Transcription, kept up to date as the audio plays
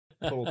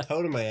Little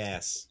toad in my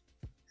ass.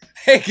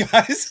 Hey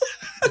guys,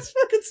 let's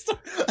fucking start.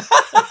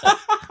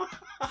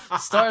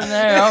 Starting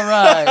there,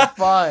 alright,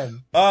 fine.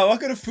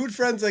 Welcome to Food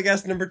Friends, I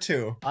guess, number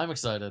 2. I'm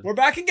excited. We're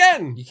back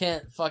again. You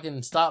can't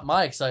fucking stop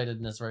my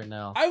excitedness right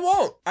now. I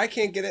won't. I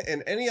can't get it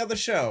in any other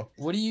show.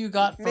 What do you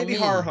got for Maybe me?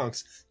 Horror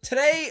Hunks.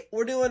 Today,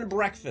 we're doing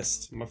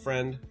breakfast, my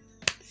friend.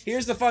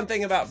 Here's the fun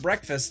thing about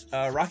breakfast.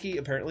 Rocky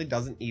apparently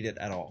doesn't eat it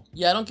at all.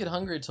 Yeah, I don't get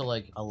hungry till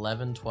like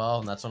 11,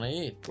 12, and that's when I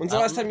eat. When's the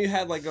last time you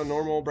had like a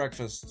normal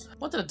breakfast?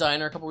 Went to the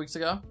diner a couple weeks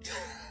ago.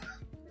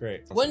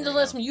 Great. When's the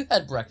last time you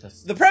had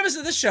breakfast? The premise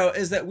of this show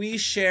is that we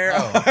share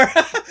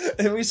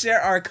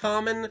our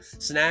common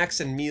snacks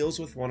and meals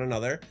with one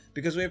another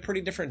because we have pretty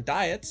different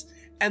diets.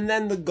 And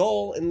then the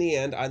goal in the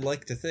end, I'd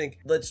like to think,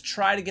 let's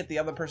try to get the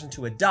other person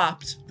to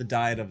adopt the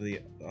diet of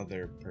the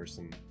other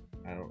person.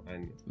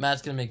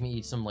 Matt's gonna make me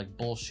eat some like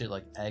bullshit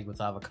like egg with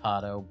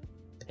avocado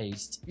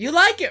paste. You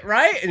like it,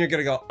 right? And you're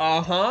gonna go,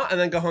 uh-huh, and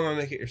then go home and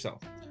make it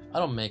yourself. I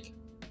don't make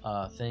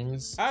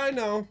things. I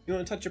know. You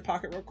wanna touch your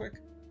pocket real quick?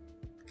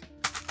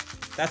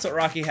 That's what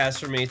Rocky has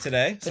for me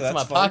today. So it's that's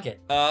my fun.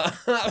 pocket.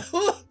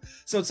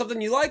 So it's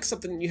something you like,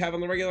 something you have on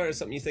the regular, and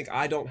something you think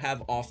I don't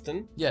have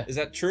often. Yeah. Is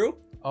that true?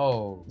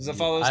 Oh. Does it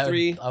follow those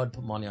three? I would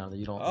put money on it that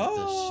you don't eat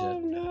this shit.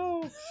 Oh,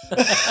 no.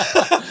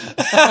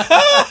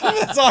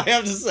 That's all I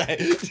have to say.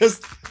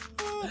 Just.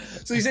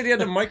 So you said you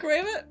had to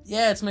microwave it?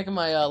 Yeah, it's making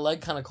my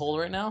leg kind of cold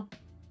right now.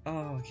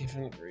 Oh, it came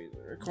from the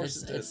freezer. Of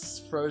course it's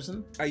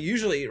frozen. I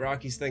usually eat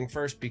Rocky's thing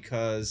first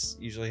because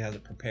usually has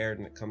it prepared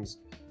and it comes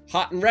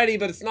hot and ready,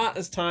 but it's not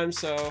this time,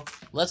 so...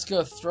 Let's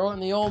go throw it in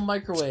the old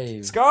microwave.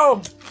 Let's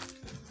go!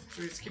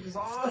 Should we just keep this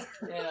on?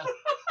 Yeah.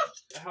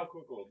 How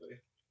quick will it be?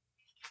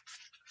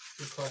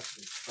 Good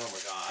question. Oh my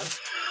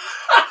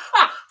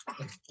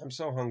god. I'm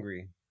so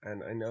hungry,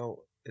 and I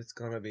know it's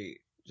gonna be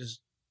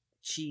just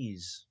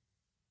cheese.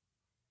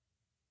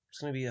 It's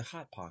gonna be a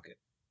Hot Pocket.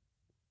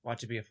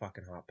 Watch it be a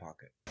fucking Hot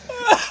Pocket.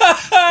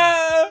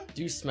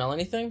 Do you smell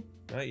anything?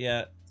 Not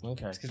yet.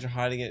 Okay. It's because you're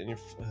hiding it in your...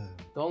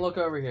 Don't look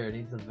over here. It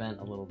needs to vent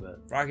a little bit.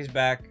 Rocky's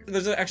back.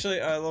 There's actually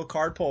a little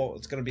card poll.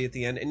 It's going to be at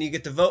the end. And you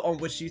get to vote on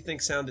which you think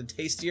sounded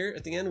tastier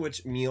at the end.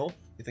 Which meal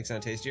you think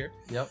sounded tastier.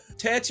 Yep.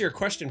 To answer your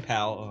question,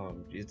 pal,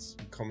 it's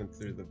coming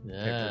through the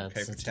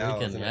paper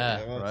towel.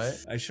 Yeah, right?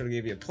 I should have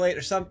gave you a plate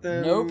or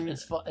something. Nope.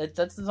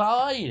 That's how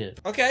I eat it.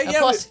 Okay, and yeah.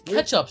 Plus,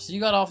 ketchup, so you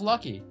got off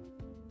lucky.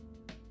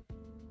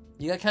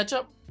 You got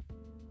ketchup?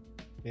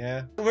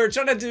 Yeah. We're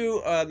trying to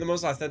do the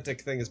most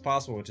authentic thing as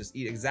possible, which is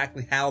eat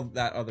exactly how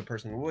that other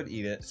person would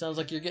eat it. Sounds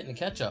like you're getting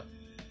ketchup.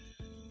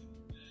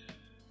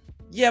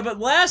 Yeah, but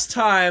last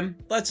time,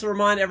 let's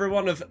remind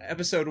everyone of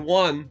episode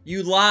 1.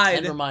 You lied.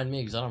 And remind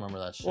me, because I don't remember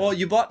that shit. Well,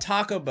 you bought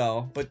Taco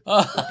Bell, but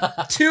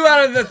 2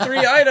 out of the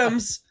 3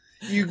 items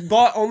you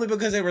bought only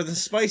because they were the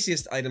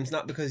spiciest items,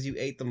 not because you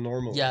ate them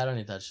normally. Yeah, I don't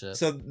eat that shit.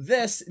 So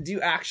this, do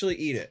you actually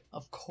eat it?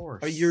 Of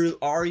course. Are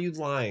you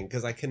lying?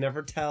 Because I can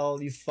never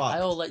tell. You fucked. I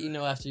will let you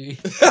know after you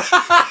eat.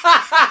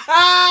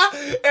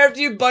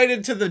 After you bite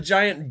into the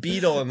giant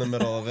beetle in the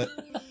middle of it.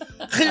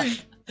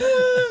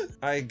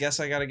 I guess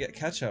I gotta get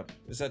ketchup.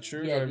 Is that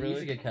true? Yeah, you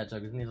should get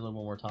ketchup. It needs a little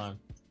more time.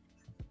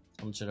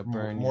 I want you to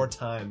burn more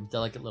time.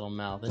 Delicate little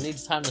mouth. It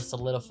needs time to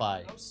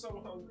solidify. I'm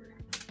so hungry.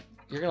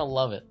 You're gonna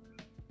love it.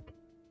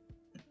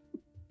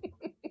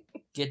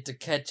 Get the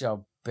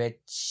ketchup,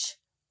 bitch.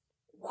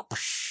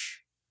 Whoosh.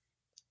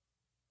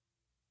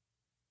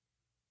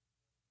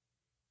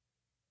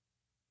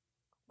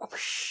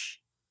 Whoosh.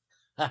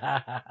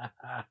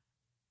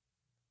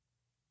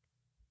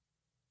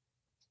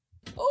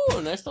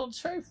 Oh, nice little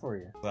tray for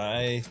you.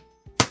 I'm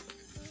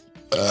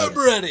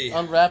ready.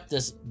 Unwrap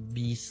this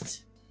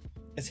beast.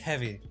 It's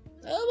heavy.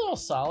 A little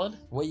solid.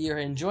 What you're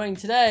enjoying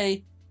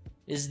today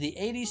is the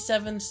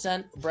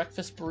 87-cent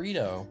breakfast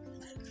burrito.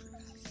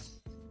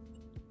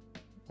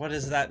 What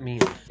does that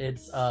mean?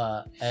 It's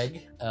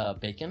egg,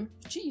 bacon,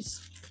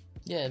 cheese.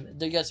 Yeah,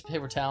 you got some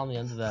paper towel on the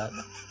end of that.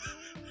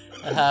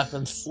 That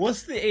happens.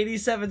 What's the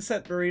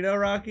 87-cent burrito,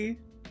 Rocky?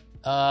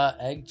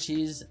 Egg,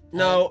 cheese.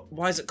 No,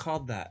 why is it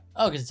called that?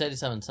 Oh, because it's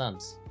 87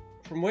 cents.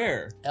 From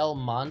where? El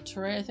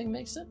Monterey, I think,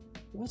 makes it.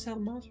 What's El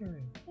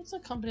Monterey? It's a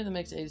company that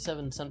makes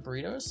 87-cent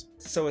burritos.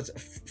 So it's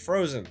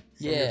frozen.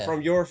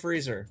 From your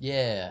freezer.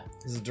 Yeah.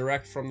 This is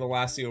direct from the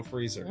Lacio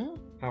freezer. Mm.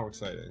 How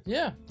exciting.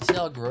 Yeah. See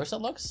how gross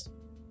that looks?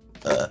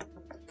 Alright,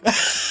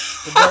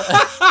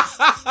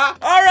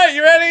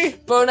 you ready?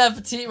 Bon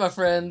appetit, my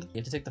friend. You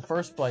have to take the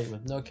first bite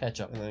with no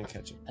ketchup. And then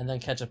ketchup. And then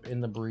ketchup in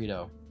the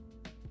burrito.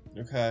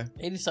 Okay.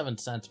 87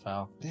 cents,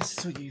 pal. This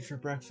is what you eat for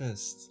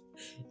breakfast.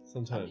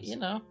 Sometimes. You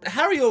know.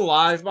 How are you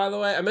alive, by the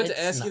way? I meant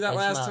to ask you that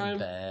last time.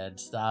 It's not bad.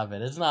 Stop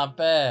it. It's not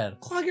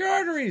bad. Clog your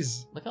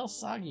arteries. Look how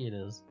soggy it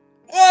is.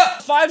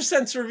 What? 5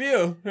 cents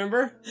review,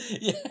 remember?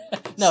 Yeah.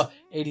 No,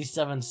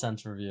 87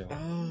 cents review.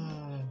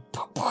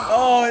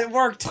 Oh, it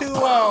worked too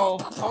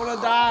well. I want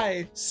to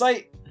die.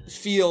 Sight,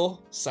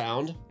 feel,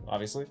 sound,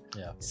 obviously.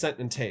 Yeah. Scent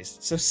and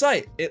taste. So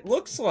sight, it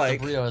looks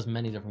like... The burrito has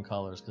many different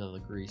colors because of the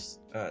grease.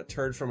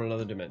 Turd from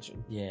another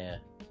dimension. Yeah.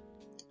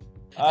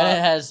 And it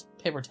has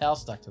paper towel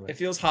stuck to It it.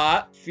 feels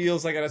hot.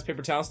 Feels like it has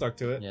paper towel stuck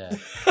to it. Yeah.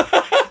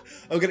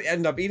 I'm gonna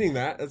end up eating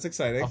that. That's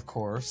exciting. Of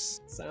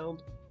course.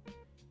 Sound.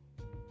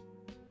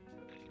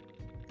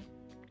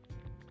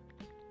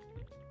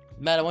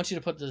 Matt, I want you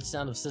to put the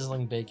sound of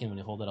sizzling bacon when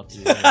you hold it up to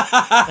your ear.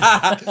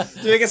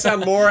 To make it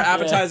sound more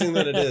appetizing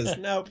than it is.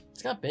 Nope.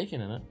 It's got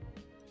bacon in it.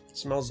 It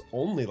smells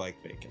only like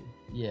bacon.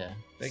 Yeah.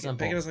 Bacon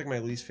is like my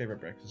least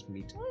favorite breakfast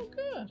meat. Oh,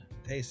 good.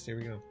 Taste. Here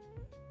we go.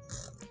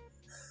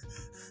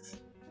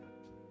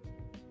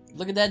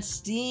 Look at that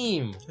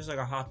steam. Tastes like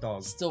a hot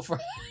dog. Still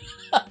fresh.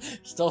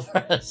 Still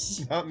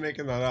fresh. Not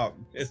making that up.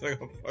 It's like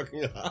a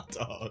fucking hot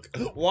dog.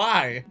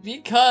 Why?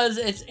 Because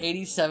it's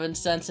 87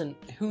 cents, and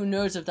who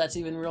knows if that's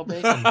even real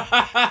bacon.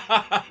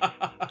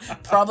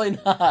 Probably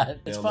not.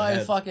 It's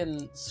probably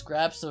fucking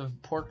scraps of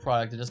pork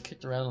product that just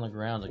kicked around on the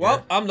ground. Like,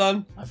 Well, I'm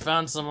done. I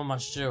found some on my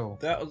shoe.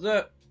 That was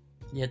it.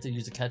 You have to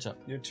use the ketchup.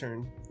 Your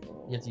turn.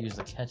 You have to use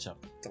the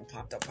ketchup. Don't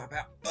pop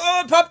out.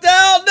 Oh, it popped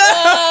out! No!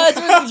 Ah,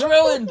 everything's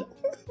ruined!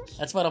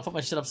 That's why I don't put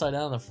my shit upside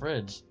down in the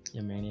fridge,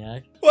 you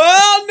maniac.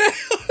 Well, no,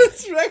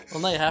 it's right.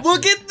 Well, now you have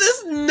Look to. at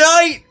this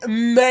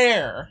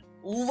nightmare.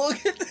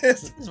 Look at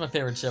this. This is my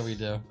favorite show we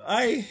do.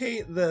 I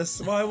hate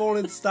this. Why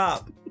won't it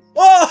stop?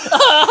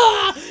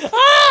 Oh!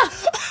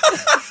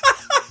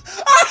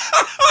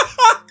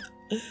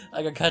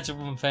 I got ketchup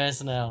in my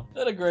pants now.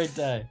 What a great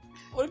day.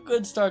 What a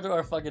good start to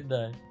our fucking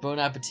day. Bon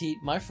appetit,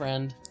 my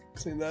friend.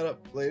 Clean that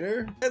up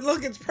later. And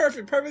look, it's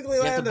perfect. Perfectly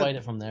You landed. have to bite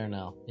it from there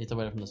now. You have to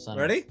bite it from the center.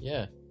 Ready?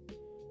 Yeah.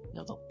 You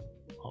have to...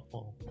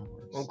 Oh, that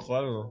works. I'm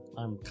clever.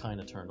 I'm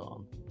kind of turned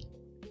on.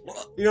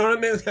 You know what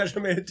I made?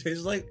 Ketchup made it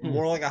taste like?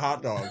 More like a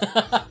hot dog.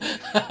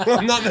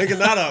 I'm not making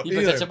that up You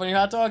put either. ketchup on your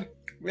hot dog?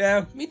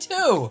 Yeah. Me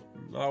too.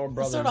 Our Let's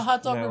brothers. start a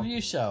hot dog No.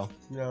 review show.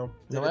 No.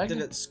 No Did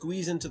egg? it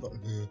squeeze into the...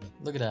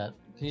 Look at that.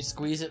 Can you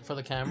squeeze it for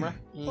the camera?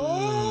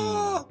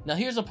 Oh! Now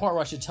here's the part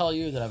where I should tell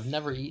you that I've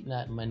never eaten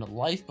that in my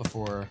life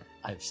before.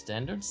 I have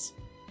standards.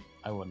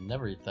 I would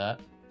never eat that.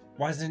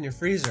 Why is it in your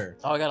freezer?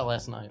 Oh, I got it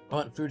last night. I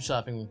went food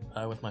shopping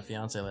with my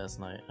fiance last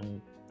night, and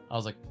I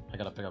was like, I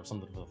gotta pick up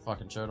something for the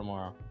fucking show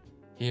tomorrow.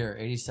 Here,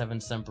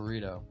 87-cent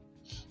burrito.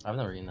 I've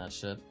never eaten that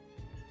shit.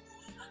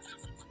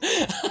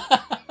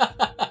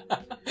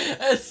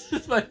 It's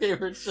just my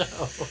favorite show.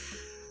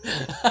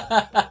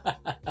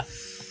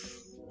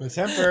 The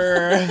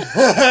temper.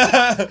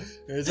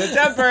 There's a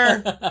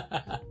temper.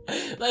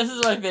 This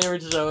is my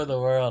favorite show in the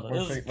world.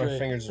 This is My great.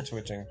 fingers are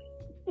twitching.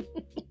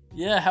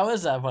 Yeah, how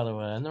is that, by the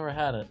way? I've never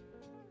had it.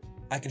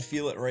 I can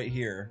feel it right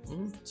here.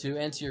 To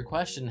answer your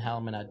question, how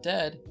am I not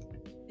dead?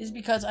 Is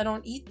because I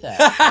don't eat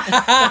that.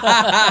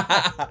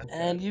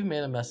 And you've made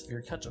a mess of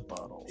your ketchup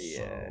bottle. So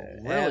Yeah.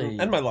 really,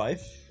 And my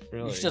life.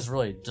 Really. you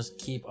should just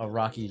keep a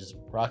Rocky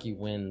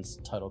Wins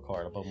title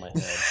card above my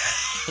head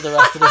for the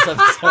rest of this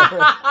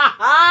episode.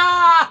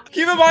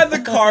 Keep in mind the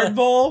card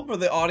bowl for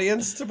the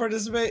audience to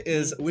participate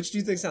is which do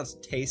you think sounds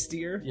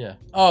tastier? Yeah.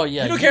 Oh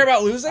yeah. You don't care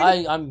about losing?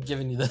 I'm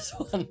giving you this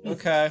one.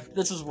 Okay.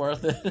 This is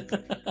worth it.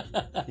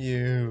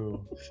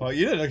 Well,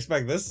 you didn't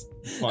expect this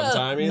fun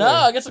time either. No,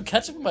 I got some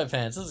ketchup in my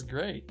pants. This is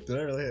great. Did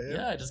I really?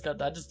 Yeah, I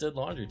just did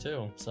laundry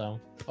too. So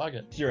fuck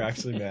it. You're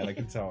actually mad, I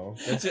can tell.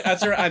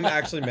 That's your I'm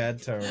actually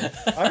mad tone.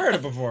 I've heard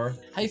it before.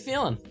 How you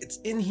feeling? It's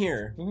in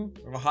here.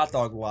 Mm-hmm. I have a hot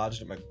dog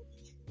lodged in my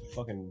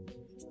fucking...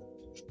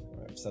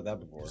 I've said that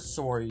before.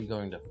 So are you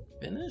going to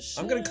finish?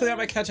 I'm gonna clean out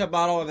my ketchup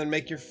bottle and then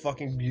make your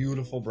fucking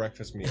beautiful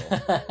breakfast meal.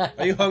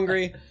 Are you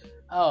hungry?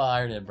 Oh, I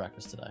already had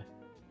breakfast today.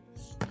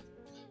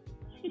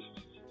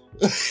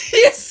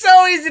 It's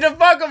so easy to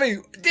fuck with me.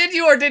 Did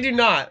you or did you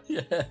not?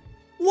 Yeah.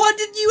 What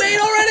did you ate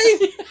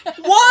already?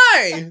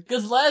 Why?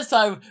 Because last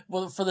time,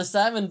 well, for the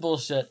salmon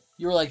bullshit,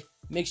 you were like,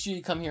 make sure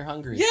you come here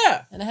hungry.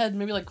 Yeah. And I had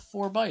maybe like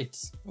 4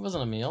 bites. It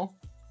wasn't a meal.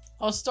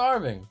 I was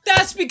starving.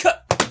 That's because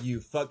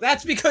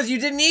That's because you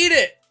didn't eat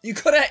it. You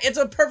could have. It's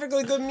a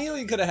perfectly good meal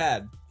you could have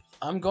had.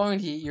 I'm going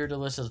to eat your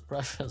delicious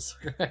breakfast,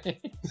 right?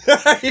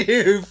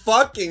 You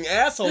fucking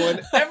asshole! In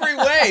every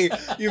way,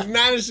 you've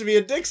managed to be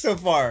a dick so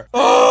far.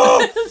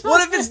 Oh,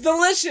 what if it's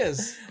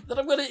delicious? Then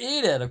I'm gonna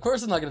eat it. Of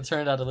course, I'm not gonna turn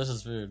it out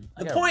delicious food.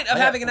 The point of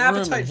having an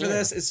appetite for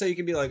this is so you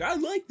can be like, I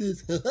like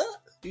this.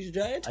 You should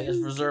try it too. I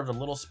just reserved a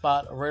little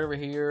spot right over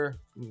here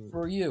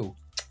for you.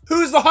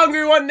 Who's the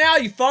hungry one now,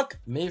 you fuck?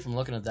 Me, from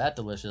looking at that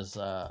delicious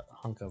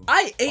hunk of.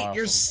 I ate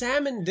your awesome.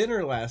 salmon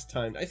dinner last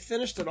time. I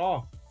finished it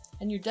off.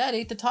 And your dad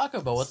ate the taco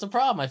bell. What's the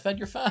problem? I fed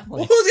your family.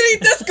 Well, who's gonna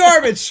eat this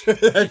garbage?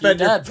 Your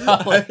dad,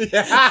 probably.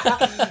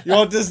 Yeah. You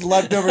want this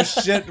leftover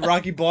shit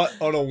Rocky bought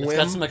on a It's whim?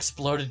 got some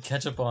exploded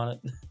ketchup on it.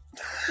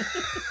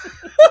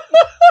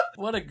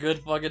 What a good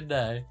fucking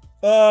day.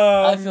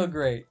 I feel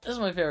great. This is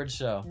my favorite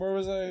show. Where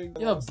was I?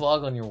 You have a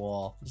bug on your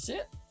wall. You see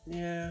it?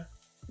 Yeah.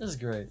 This is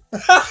great.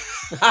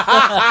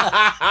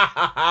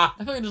 I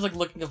feel like just like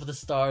looking up at the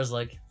stars,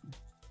 like,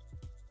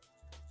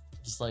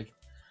 just like,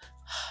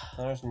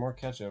 There's more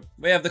ketchup.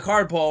 We have the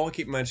card poll. I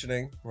keep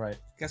mentioning. right.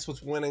 Guess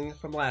what's winning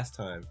from last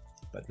time?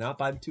 but not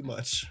by too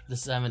much.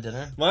 This is having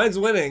dinner. Mine's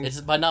winning.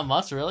 It's by not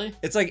much, really.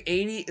 It's like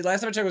 80.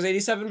 Last time I checked, it was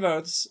 87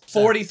 votes.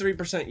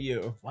 43%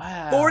 you.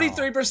 Wow.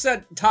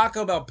 43%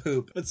 Taco Bell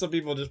poop. But some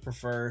people just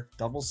prefer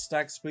double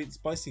stacked sweet and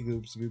spicy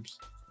goops.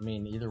 I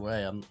mean, either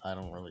way, I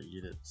don't really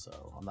eat it,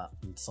 so I'm not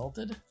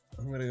insulted.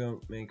 I'm gonna go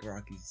make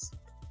Rocky's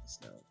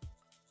snout.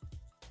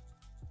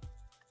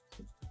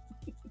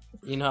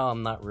 You know how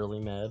I'm not really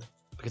mad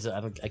because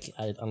I don't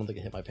think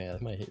it hit my pan.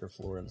 I might hit your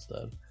floor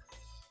instead.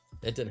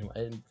 It didn't.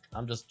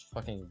 I'm just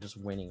fucking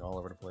winning all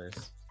over the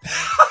place.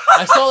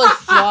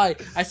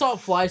 I saw it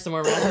fly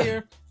somewhere around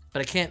here,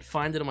 but I can't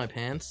find it in my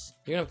pants.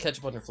 You're gonna have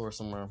ketchup on your floor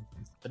somewhere,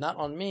 but not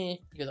on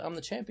me because I'm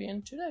the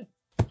champion today.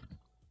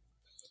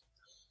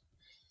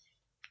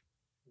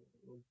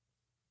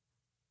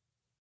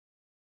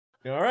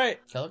 All right.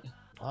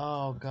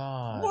 Oh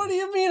god. What do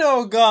you mean,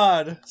 oh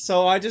god?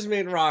 So I just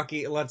made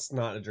Rocky. Let's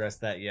not address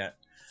that yet.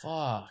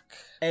 Fuck.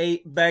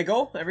 A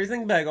bagel,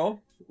 everything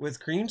bagel, with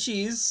cream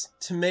cheese,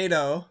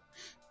 tomato,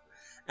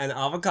 and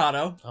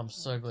avocado. I'm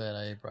so glad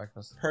I ate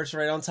breakfast. Perched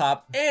right on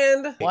top.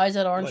 And why is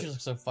that orange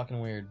juice so fucking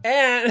weird?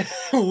 And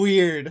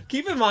weird.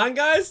 Keep in mind,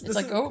 guys. It's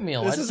like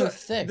oatmeal. Why is it so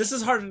thick? This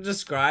is hard to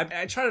describe.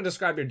 I try to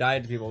describe your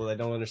diet to people that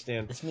they don't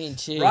understand. It's mean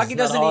cheese. Rocky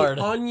doesn't eat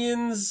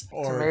onions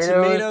or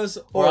tomatoes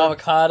or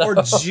avocado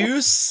or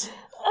juice.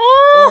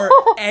 Or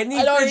anything.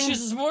 I had orange juice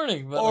this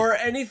morning. But or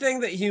anything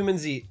that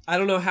humans eat. I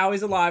don't know how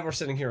he's alive or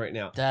sitting here right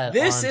now.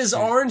 This is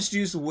orange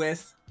juice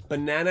with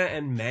banana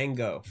and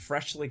mango,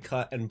 freshly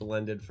cut and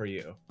blended for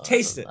you.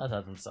 Taste it. That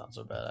doesn't sound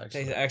so bad,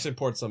 actually. I actually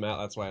poured some out.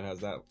 That's why it has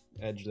that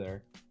edge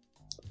there.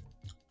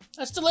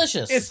 That's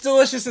delicious. It's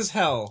delicious as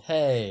hell.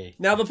 Hey.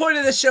 Now, the point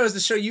of this show is to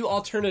show you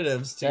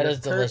alternatives to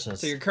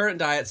delicious. To your current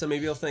diet, so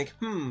maybe you'll think,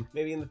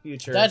 maybe in the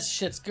future. That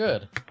shit's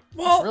good.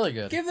 Well, it's really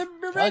good. Give the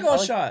bagel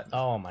a shot.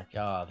 Oh my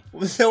god.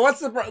 So what's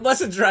the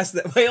let's address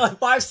that. Wait, like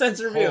 5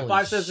 cents review. Holy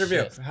 5 cents shit.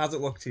 review. How's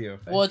it look to you?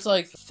 Well, it's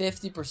like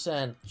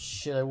 50%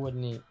 shit I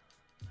wouldn't eat.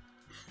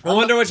 I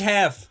wonder which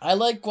half. I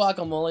like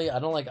guacamole. I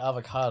don't like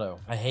avocado.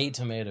 I hate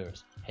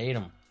tomatoes. Hate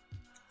them.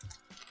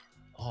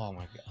 Oh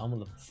my god, I'm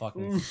gonna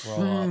fucking throw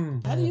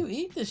up. How do you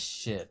eat this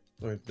shit?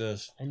 Like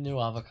this. I knew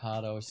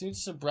avocado. As soon as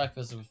you said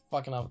breakfast, it was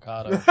fucking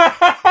avocado.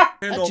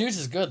 That juice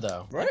is good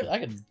though. Right? I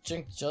could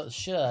drink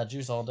shit out of that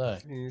juice all day.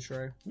 Can you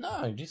try?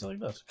 No, you juice like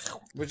this.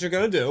 What you're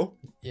gonna do?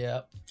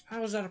 Yeah.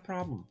 How is that a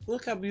problem?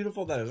 Look how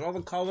beautiful that is. All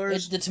the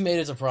colors. The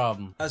tomato's a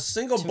problem. A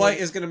single bite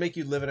is gonna make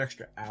you live an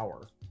extra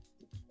hour.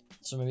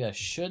 So maybe I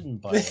shouldn't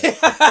bite it.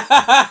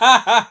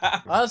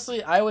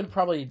 Honestly, I would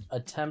probably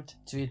attempt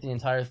to eat the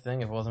entire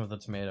thing if it wasn't with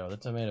the tomato. The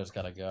tomato's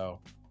gotta go.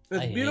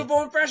 It's beautiful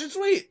and fresh and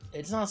sweet.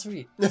 It's not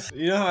sweet.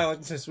 You know how I like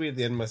to say sweet at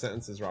the end of my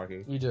sentences,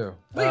 Rocky? You do.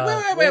 Wait.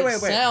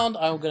 Sound,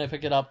 I'm gonna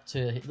pick it up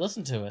to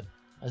listen to it.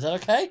 Is that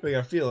okay? We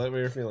gotta feel it.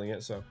 We were feeling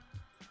it, so.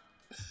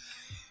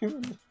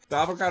 The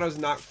avocado's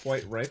not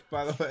quite ripe,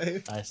 by the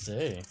way. I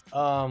see.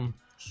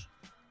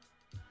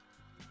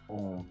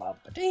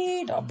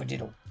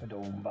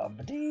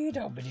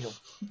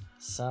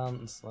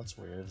 Sounds, that's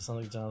weird. It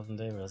sounds like Jonathan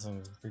Davis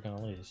and Freaking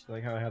Unleashed.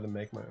 Like how I had to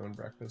make my own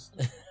breakfast.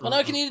 Well, now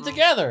we can eat it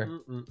together.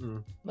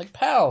 Like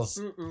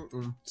pals.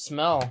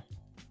 Smell.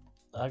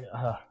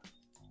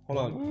 Hold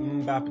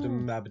on. I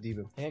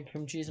got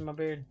cream cheese in my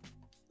beard.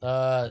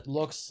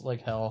 Looks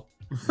like hell.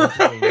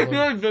 Ready?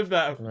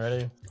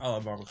 Ready? I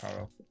love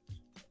avocado.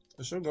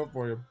 It's so good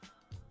for you.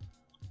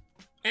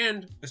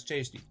 And it's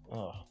tasty.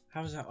 Oh.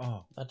 How is that?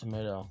 Oh. That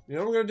tomato. You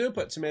know what we're gonna do?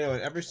 Put tomato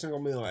in every single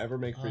meal I ever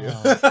make for you.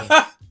 Okay.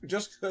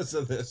 Just because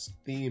of this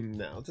theme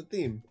now. It's a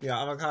theme.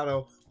 Yeah,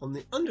 avocado on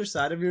the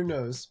underside of your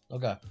nose.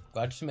 Okay.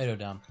 Got your tomato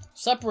down.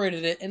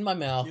 Separated it in my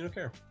mouth. You don't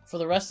care. For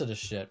the rest of this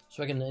shit.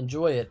 So I can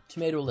enjoy it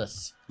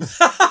tomato-less.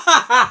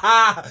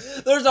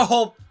 There's a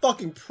whole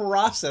fucking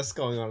process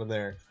going on in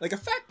there. Like a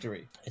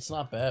factory. It's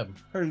not bad.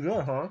 Pretty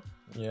good, huh?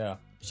 Yeah.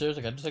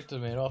 Seriously, I just take the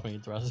tomato off and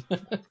eat the rest of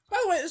it. By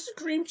the way, this is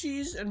cream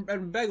cheese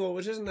and bagel,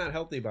 which isn't that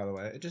healthy, by the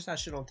way. It just has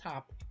shit on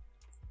top.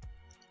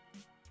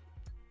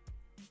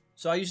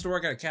 So I used to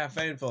work at a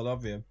cafe in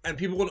Philadelphia, and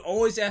people would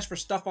always ask for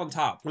stuff on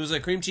top. It was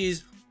like cream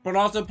cheese, but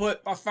also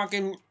put a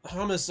fucking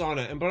hummus on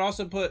it, and but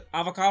also put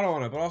avocado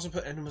on it, but also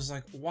put, and it was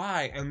like,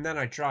 why? And then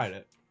I tried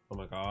it. I'm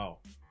like, oh,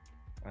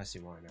 I see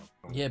why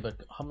now. Yeah, but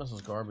hummus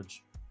is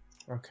garbage.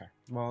 Okay.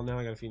 Well, now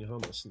I gotta feed you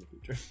hummus in the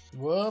future.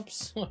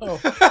 Whoops. Oh.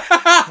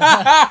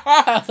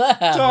 How'd that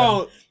happen?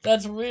 Don't.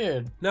 That's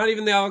weird. Not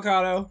even the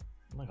avocado.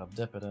 I'm like, I'll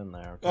dip it in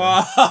there. Okay?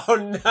 Oh,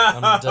 no.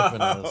 I'm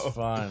dipping it. It's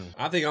fine.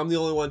 I think I'm the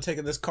only one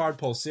taking this card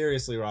pull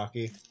seriously,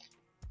 Rocky.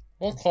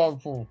 What's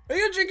card pull? Are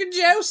you drinking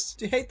juice?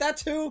 Do you hate that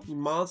too, you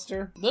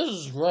monster? This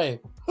is great.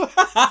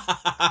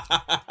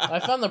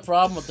 I found the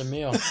problem with the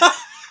meal.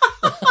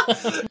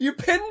 You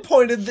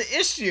pinpointed the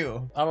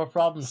issue. I'm a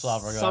problem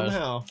solver, guys.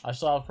 Somehow. I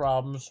solve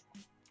problems.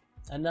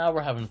 And now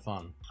we're having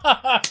fun.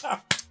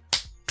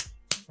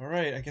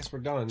 Alright, I guess we're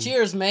done.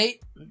 Cheers,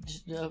 mate.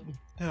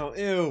 Oh,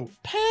 ew.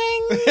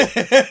 Pang!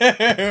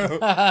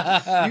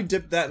 You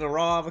dipped that in a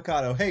raw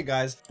avocado. Hey,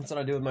 guys, that's what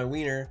I do with my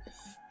wiener.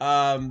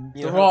 You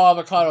The know raw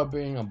avocado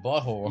being a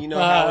butthole. You know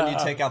how when you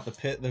take out the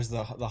pit, there's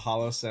the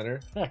hollow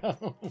center? Are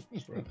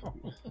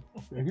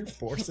you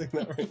forcing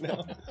that right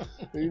now?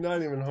 You're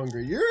not even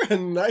hungry. You're a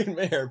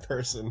nightmare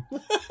person.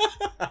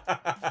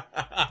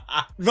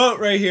 Vote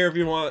right here if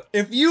you want.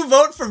 If you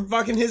vote for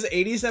fucking his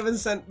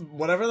 87-cent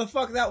whatever the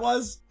fuck that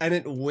was, and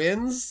it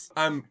wins,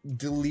 I'm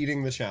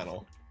deleting the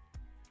channel.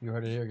 You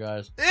heard it here,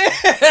 guys.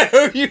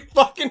 Ew, you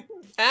fucking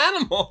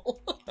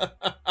animal.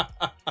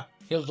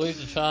 He'll delete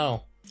the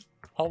channel.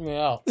 Help me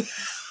out.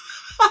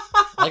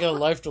 I got a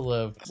life to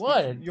live.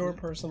 What? Your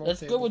personal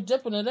That's good with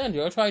dipping it in.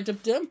 You ever try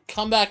dip dim?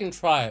 Come back and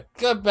try it.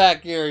 Get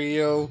back here,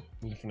 you.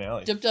 The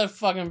finale. Dip that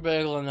fucking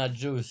bagel in that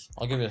juice.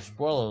 I'll give you a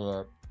spoiler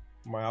alert.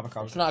 My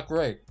avocado. It's not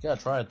great. Yeah,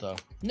 try it though.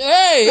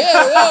 Hey,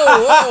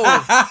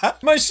 whoa.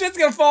 My shit's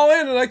gonna fall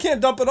in and I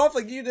can't dump it off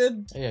like you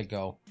did. There you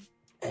go.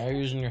 Now you're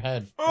using your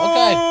head.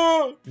 Okay.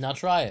 Oh, Now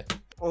try it.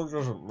 it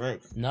doesn't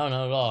make. No,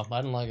 not at all. I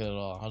didn't like it at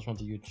all. I just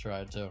wanted you to try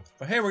it too.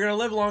 But hey, we're gonna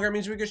live longer. It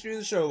means we can do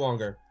the show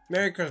longer.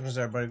 Merry Christmas,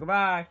 everybody.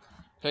 Goodbye.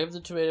 Gave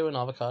the tomato and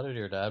avocado to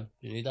your dad.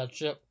 Did he eat that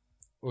shit?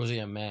 Or was he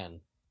a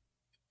man?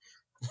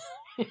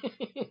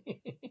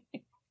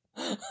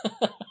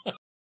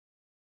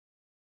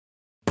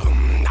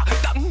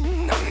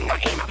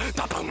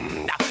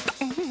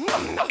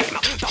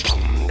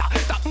 Boom,